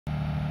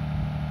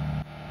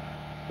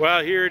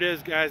Well, here it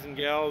is, guys and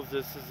gals.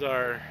 This is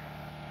our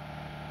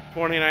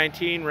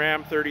 2019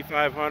 Ram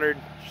 3500.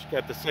 It's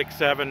got the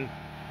 6.7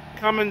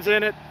 Cummins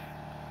in it.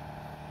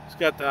 It's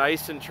got the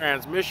Aisin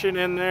transmission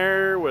in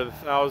there with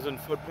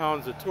 1,000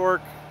 foot-pounds of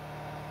torque.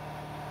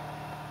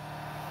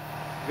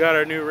 We got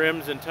our new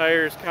rims and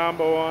tires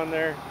combo on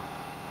there.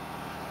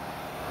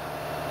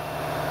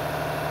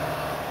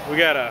 We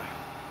got a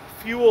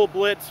fuel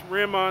blitz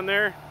rim on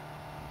there.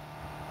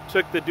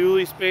 Took the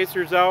dually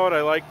spacers out.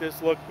 I like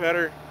this look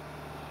better.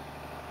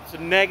 It's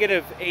a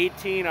negative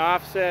 18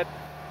 offset,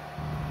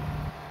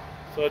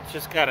 so it's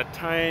just got a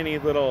tiny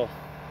little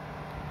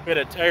bit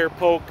of tire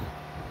poke.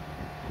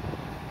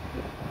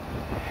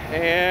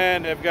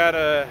 And I've got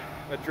to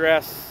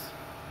address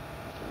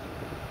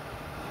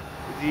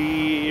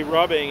the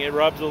rubbing. It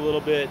rubs a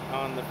little bit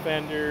on the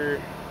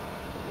fender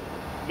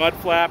mud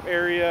flap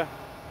area.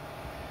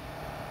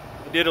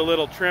 I did a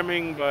little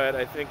trimming, but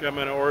I think I'm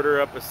going to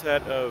order up a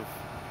set of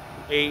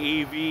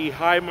AEV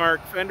high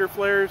mark fender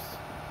flares.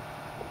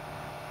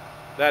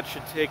 That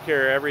should take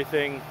care of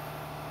everything.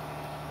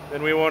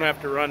 Then we won't have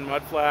to run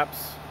mud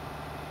flaps.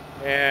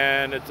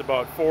 And it's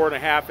about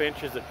 4.5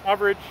 inches of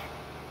coverage.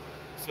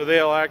 So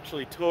they'll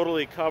actually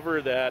totally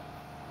cover that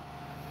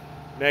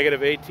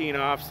negative 18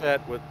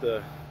 offset with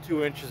the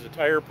 2 inches of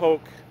tire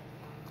poke.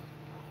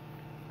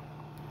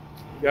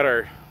 Got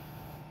our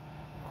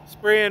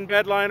spray and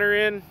bed liner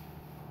in.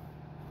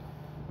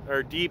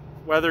 Our deep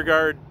weather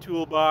guard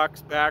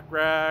toolbox back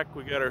rack.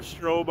 We got our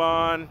strobe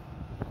on.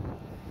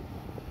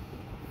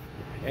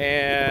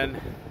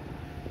 And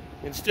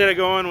instead of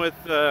going with,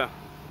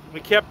 we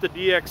kept the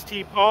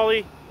DXT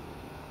poly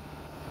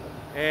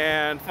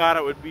and thought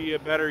it would be a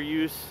better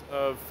use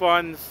of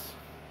funds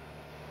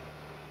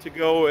to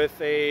go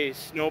with a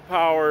snow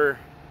power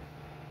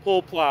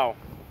pull plow.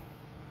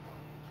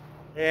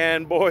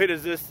 And boy,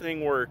 does this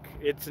thing work.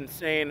 It's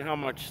insane how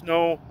much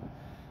snow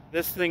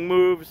this thing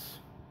moves.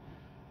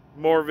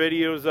 More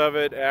videos of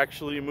it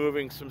actually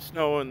moving some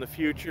snow in the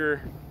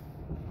future.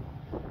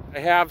 I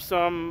have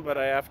some, but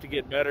I have to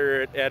get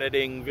better at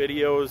editing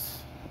videos.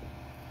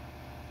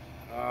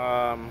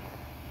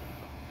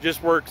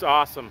 Just works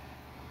awesome.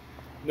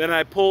 Then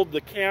I pulled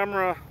the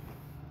camera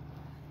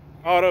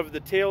out of the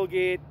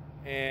tailgate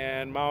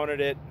and mounted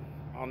it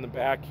on the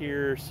back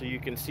here so you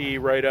can see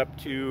right up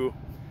to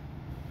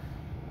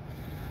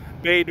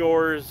bay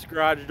doors,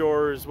 garage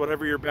doors,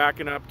 whatever you're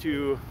backing up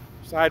to,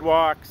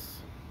 sidewalks.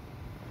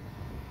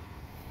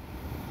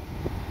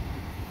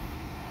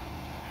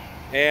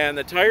 And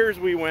the tires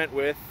we went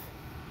with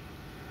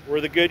were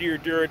the Goodyear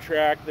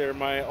DuraTrack. They're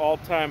my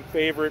all-time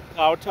favorite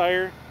plow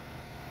tire.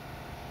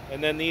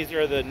 And then these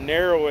are the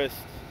narrowest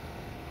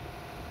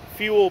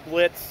fuel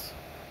blitz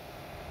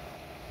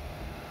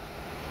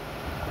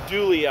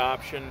dually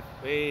option.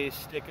 They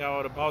stick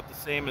out about the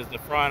same as the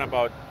front,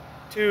 about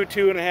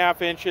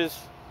 2.5 inches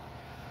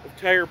of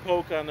tire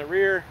poke on the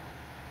rear.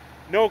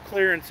 No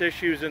clearance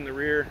issues in the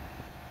rear.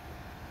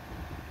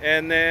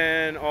 And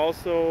then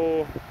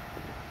also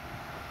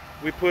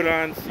we put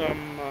on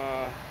some,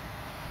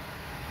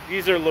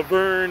 these are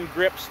Laverne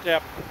grip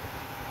step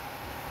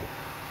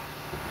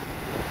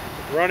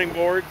running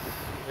boards.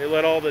 They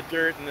let all the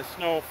dirt and the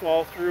snow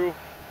fall through.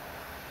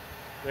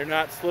 They're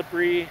not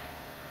slippery.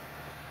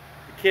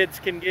 The kids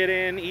can get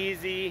in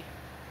easy,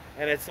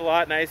 and it's a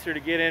lot nicer to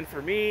get in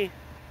for me.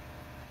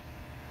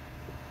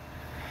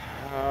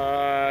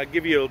 I'll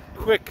give you a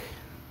quick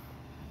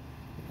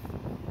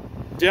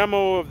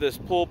demo of this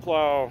pull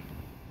plow.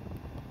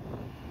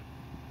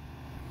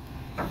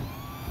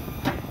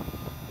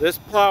 This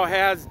plow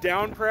has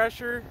down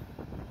pressure.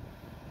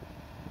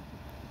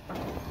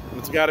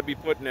 It's got to be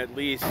putting at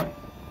least,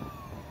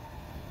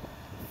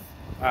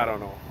 I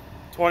don't know,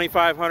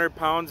 2,500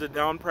 pounds of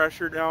down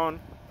pressure down.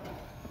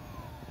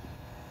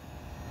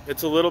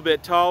 It's a little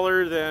bit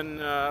taller than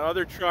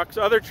other trucks.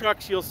 Other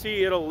trucks, you'll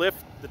see it'll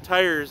lift the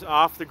tires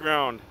off the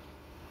ground.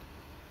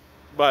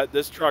 But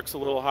this truck's a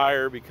little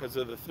higher because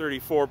of the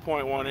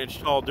 34.1 inch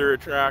tall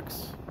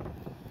DuraTracks.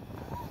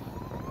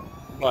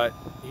 But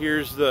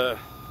here's the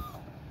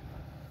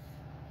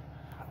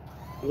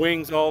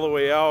wings all the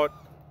way out.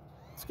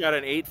 It's got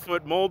an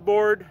 8-foot mold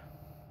board.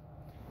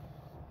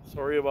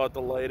 Sorry about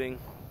the lighting.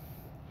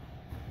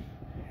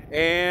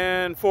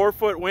 And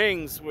 4-foot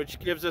wings, which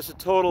gives us a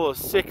total of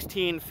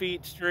 16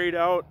 feet straight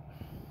out.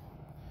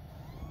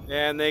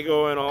 And they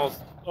go in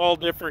all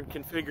different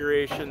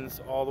configurations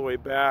all the way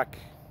back.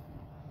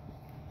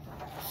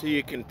 So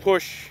you can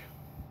push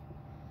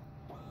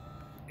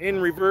in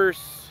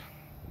reverse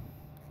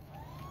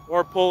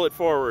or pull it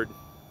forward.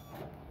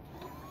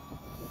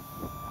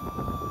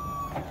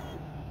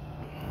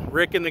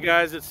 Rick and the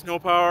guys at Snow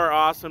Power are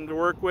awesome to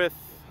work with.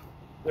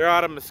 They're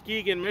out of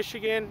Muskegon,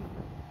 Michigan.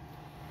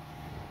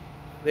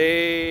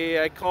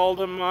 I called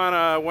them on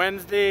a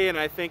Wednesday, and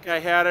I think I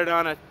had it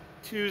on a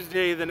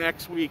Tuesday the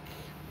next week.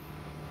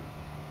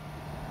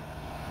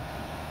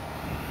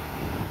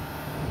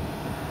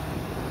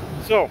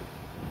 So,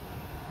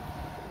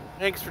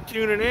 thanks for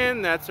tuning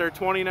in. That's our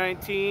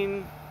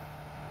 2019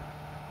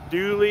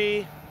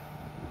 dually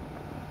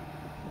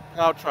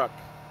plow truck.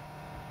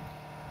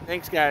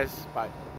 Thanks, guys. Bye.